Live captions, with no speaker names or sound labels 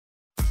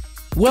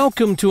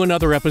Welcome to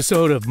another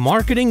episode of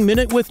Marketing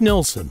Minute with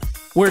Nelson,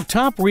 where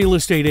top real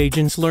estate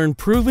agents learn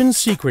proven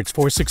secrets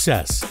for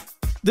success.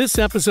 This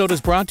episode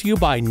is brought to you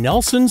by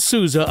Nelson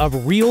Souza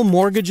of Real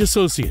Mortgage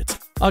Associates,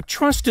 a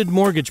trusted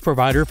mortgage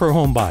provider for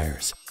home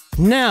buyers.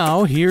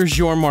 Now, here's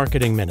your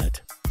Marketing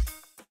Minute.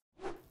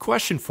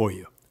 Question for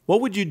you. What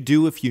would you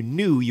do if you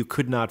knew you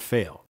could not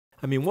fail?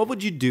 What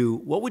would you do?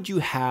 What would you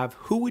have?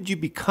 Who would you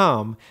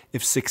become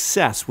if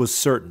success was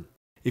certain?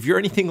 If you're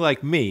anything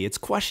like me, it's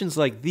questions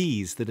like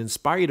these that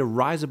inspire you to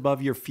rise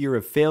above your fear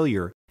of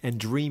failure and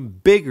dream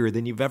bigger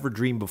than you've ever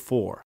dreamed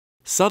before.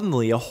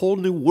 Suddenly, a whole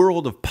new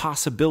world of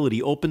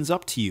possibility opens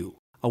up to you.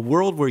 A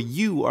world where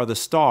you are the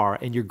star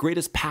and your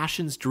greatest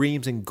passions,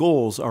 dreams, and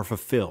goals are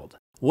fulfilled.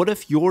 What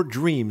if your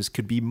dreams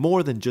could be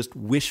more than just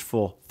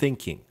wishful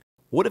thinking?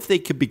 What if they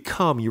could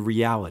become your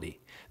reality?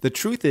 The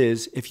truth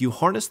is, if you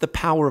harness the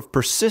power of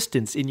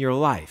persistence in your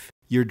life,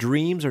 your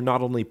dreams are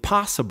not only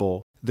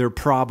possible, they're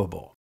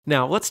probable.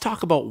 Now, let's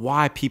talk about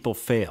why people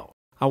fail.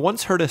 I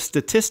once heard a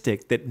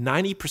statistic that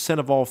 90%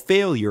 of all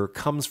failure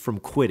comes from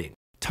quitting.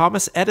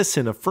 Thomas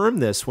Edison affirmed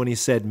this when he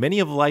said many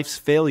of life's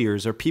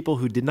failures are people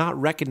who did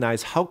not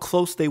recognize how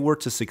close they were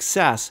to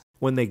success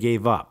when they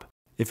gave up.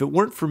 If it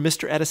weren't for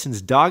Mr.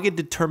 Edison's dogged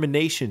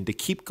determination to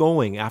keep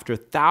going after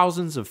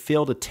thousands of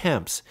failed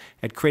attempts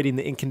at creating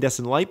the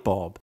incandescent light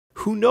bulb,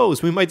 who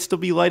knows, we might still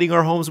be lighting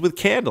our homes with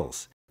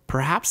candles.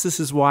 Perhaps this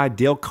is why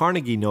Dale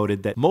Carnegie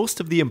noted that most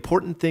of the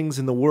important things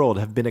in the world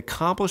have been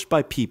accomplished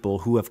by people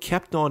who have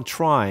kept on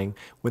trying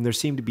when there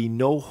seemed to be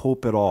no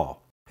hope at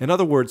all. In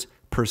other words,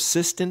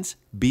 persistence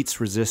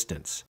beats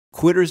resistance.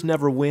 Quitters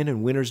never win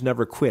and winners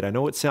never quit. I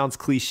know it sounds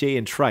cliche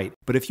and trite,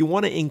 but if you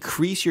want to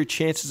increase your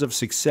chances of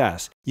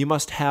success, you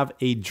must have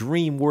a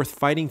dream worth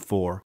fighting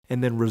for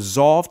and then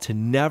resolve to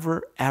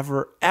never,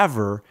 ever,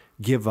 ever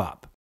give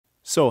up.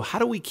 So how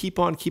do we keep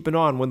on keeping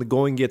on when the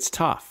going gets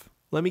tough?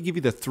 Let me give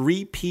you the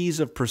 3 P's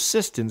of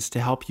persistence to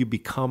help you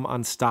become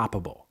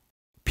unstoppable.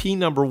 P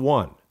number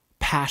 1,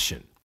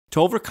 passion. To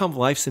overcome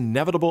life's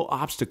inevitable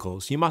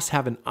obstacles, you must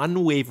have an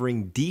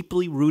unwavering,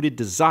 deeply rooted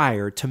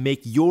desire to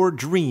make your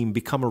dream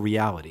become a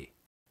reality.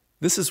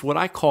 This is what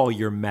I call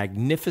your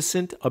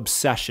magnificent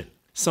obsession.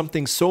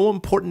 Something so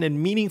important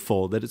and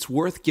meaningful that it's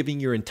worth giving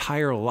your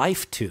entire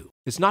life to.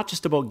 It's not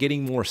just about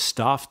getting more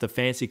stuff, the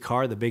fancy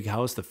car, the big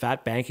house, the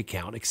fat bank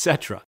account,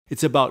 etc.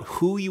 It's about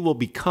who you will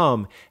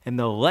become and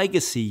the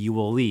legacy you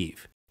will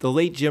leave. The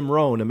late Jim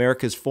Rohn,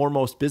 America's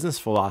foremost business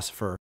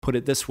philosopher, put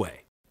it this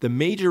way. The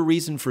major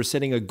reason for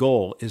setting a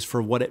goal is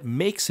for what it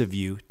makes of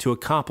you to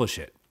accomplish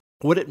it.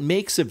 What it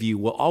makes of you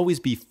will always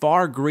be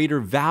far greater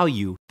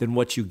value than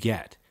what you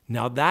get.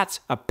 Now that's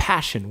a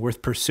passion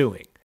worth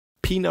pursuing.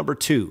 P number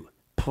 2,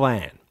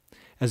 plan.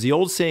 As the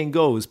old saying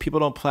goes, people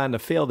don't plan to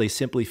fail, they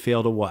simply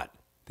fail to what?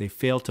 They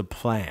fail to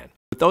plan.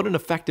 Without an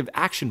effective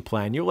action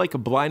plan, you're like a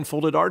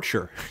blindfolded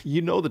archer.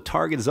 You know the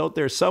target is out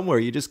there somewhere,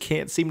 you just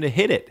can't seem to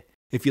hit it.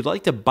 If you'd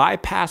like to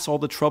bypass all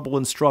the trouble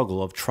and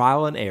struggle of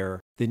trial and error,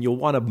 then you'll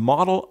want to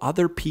model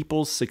other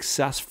people's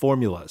success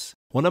formulas.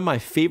 One of my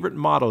favorite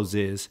mottos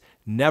is,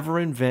 never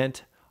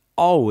invent,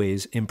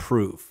 always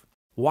improve.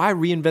 Why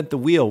reinvent the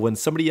wheel when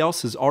somebody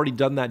else has already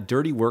done that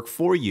dirty work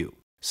for you?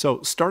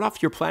 So start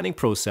off your planning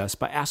process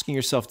by asking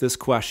yourself this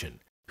question.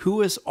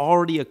 Who has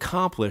already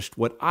accomplished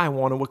what I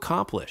want to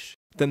accomplish?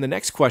 Then the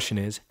next question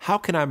is, how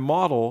can I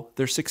model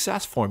their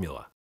success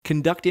formula?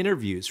 Conduct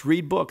interviews,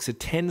 read books,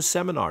 attend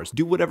seminars,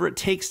 do whatever it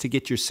takes to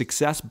get your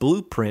success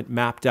blueprint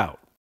mapped out.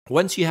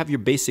 Once you have your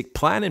basic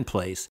plan in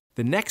place,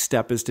 the next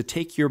step is to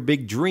take your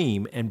big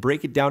dream and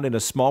break it down into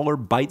smaller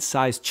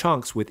bite-sized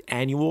chunks with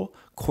annual,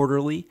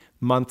 quarterly,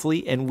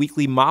 monthly, and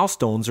weekly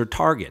milestones or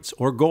targets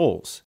or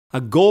goals. A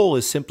goal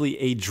is simply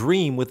a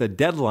dream with a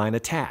deadline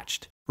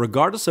attached.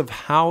 Regardless of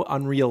how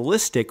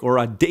unrealistic or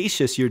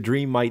audacious your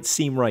dream might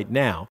seem right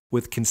now,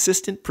 with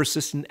consistent,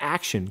 persistent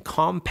action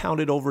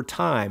compounded over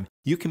time,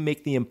 you can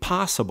make the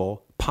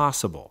impossible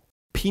possible.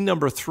 P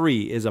number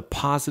 3 is a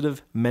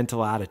positive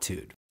mental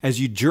attitude. As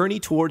you journey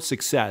towards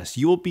success,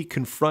 you will be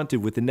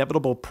confronted with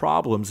inevitable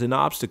problems and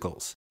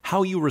obstacles.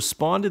 How you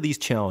respond to these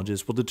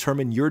challenges will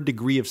determine your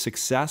degree of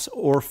success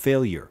or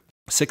failure.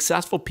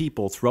 Successful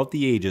people throughout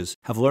the ages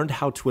have learned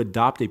how to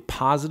adopt a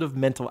positive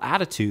mental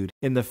attitude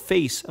in the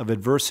face of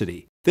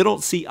adversity. They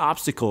don't see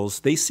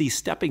obstacles, they see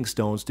stepping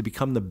stones to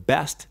become the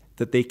best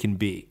that they can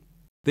be.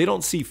 They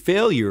don't see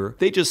failure,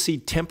 they just see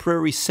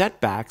temporary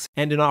setbacks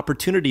and an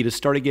opportunity to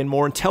start again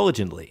more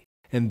intelligently.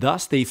 And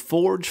thus they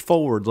forge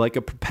forward like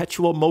a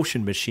perpetual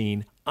motion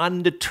machine,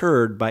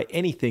 undeterred by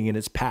anything in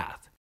its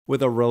path.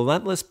 With a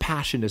relentless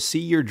passion to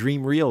see your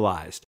dream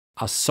realized,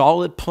 a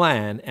solid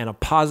plan, and a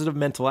positive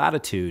mental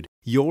attitude,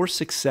 your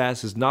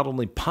success is not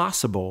only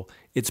possible,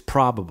 it's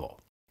probable.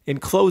 In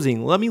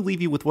closing, let me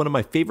leave you with one of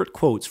my favorite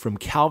quotes from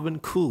Calvin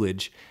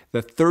Coolidge,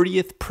 the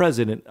 30th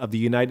President of the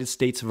United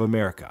States of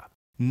America.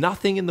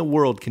 Nothing in the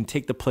world can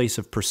take the place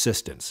of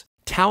persistence.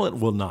 Talent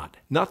will not.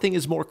 Nothing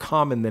is more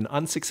common than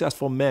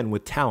unsuccessful men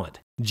with talent.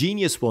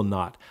 Genius will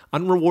not.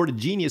 Unrewarded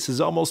genius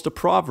is almost a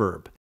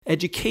proverb.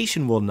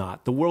 Education will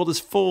not. The world is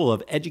full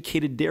of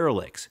educated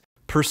derelicts.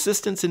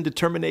 Persistence and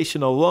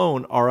determination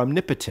alone are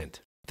omnipotent.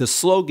 The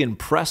slogan,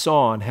 "Press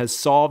On," has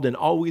solved and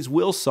always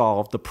will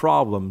solve the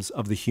problems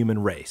of the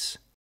human race.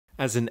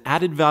 As an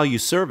added value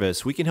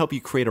service, we can help you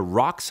create a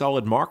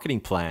rock-solid marketing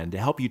plan to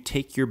help you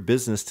take your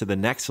business to the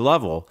next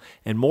level,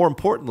 and more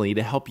importantly,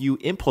 to help you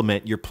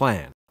implement your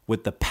plan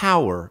with the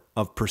power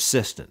of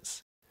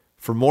persistence.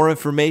 For more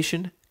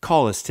information,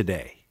 call us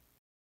today.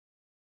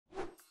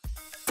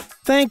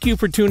 Thank you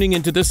for tuning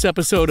into this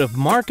episode of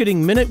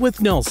Marketing Minute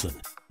with Nelson.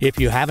 If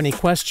you have any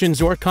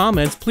questions or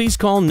comments, please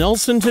call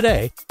Nelson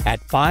today at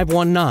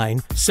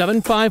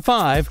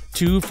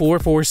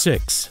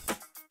 519-755-2446.